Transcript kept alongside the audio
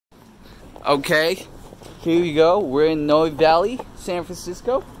Okay, here we go. We're in Noe Valley, San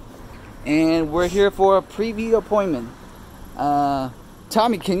Francisco, and we're here for a preview appointment.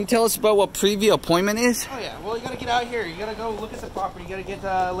 Tommy, can you tell us about what preview appointment is? Oh yeah, well you gotta get out here. You gotta go look at the property. You gotta get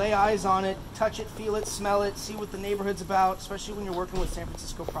lay eyes on it, touch it, feel it, smell it, see what the neighborhood's about, especially when you're working with San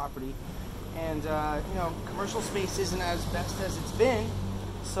Francisco property. And you know, commercial space isn't as best as it's been.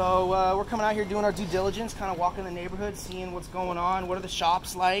 So we're coming out here doing our due diligence, kind of walking the neighborhood, seeing what's going on, what are the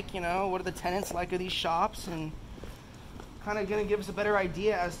shops like, you know, what are the tenants like of these shops, and kind of going to give us a better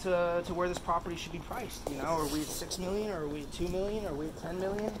idea as to where this property should be priced. You know, are we at $6 million, or are we at $2 million, or are we at $10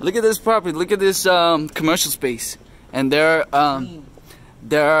 million? Look at this property. Look at this commercial space, and they're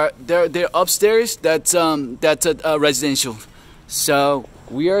upstairs. That's a residential. So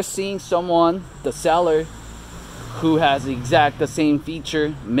we are seeing someone, the seller, who has the same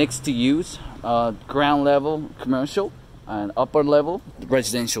feature, mixed to use, ground level commercial and upper level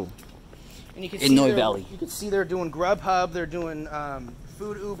residential. And you can in Noe Valley. You can see they're doing Grubhub, they're doing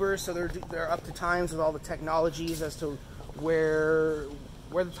food Uber, so they're up to times with all the technologies as to where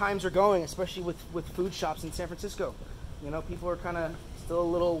the times are going, especially with food shops in San Francisco. You know, people are kind of still a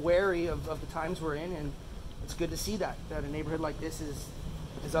little wary of the times we're in, and it's good to see that a neighborhood like this is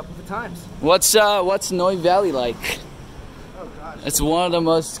up with the times. What's Noe Valley like? Oh gosh. It's one of the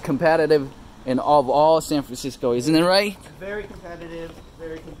most competitive of all San Francisco, isn't it right? Very competitive,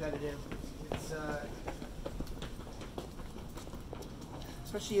 very competitive. It's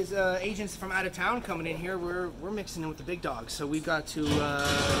especially as agents from out of town coming in here, we're mixing in with the big dogs. So we've got to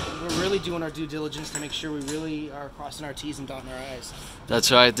we're really doing our due diligence to make sure we really are crossing our T's and dotting our I's.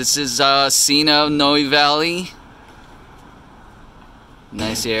 That's right. This is a scene of Noe Valley.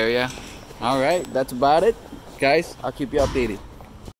 Nice area. All right, that's about it, guys. I'll keep you updated.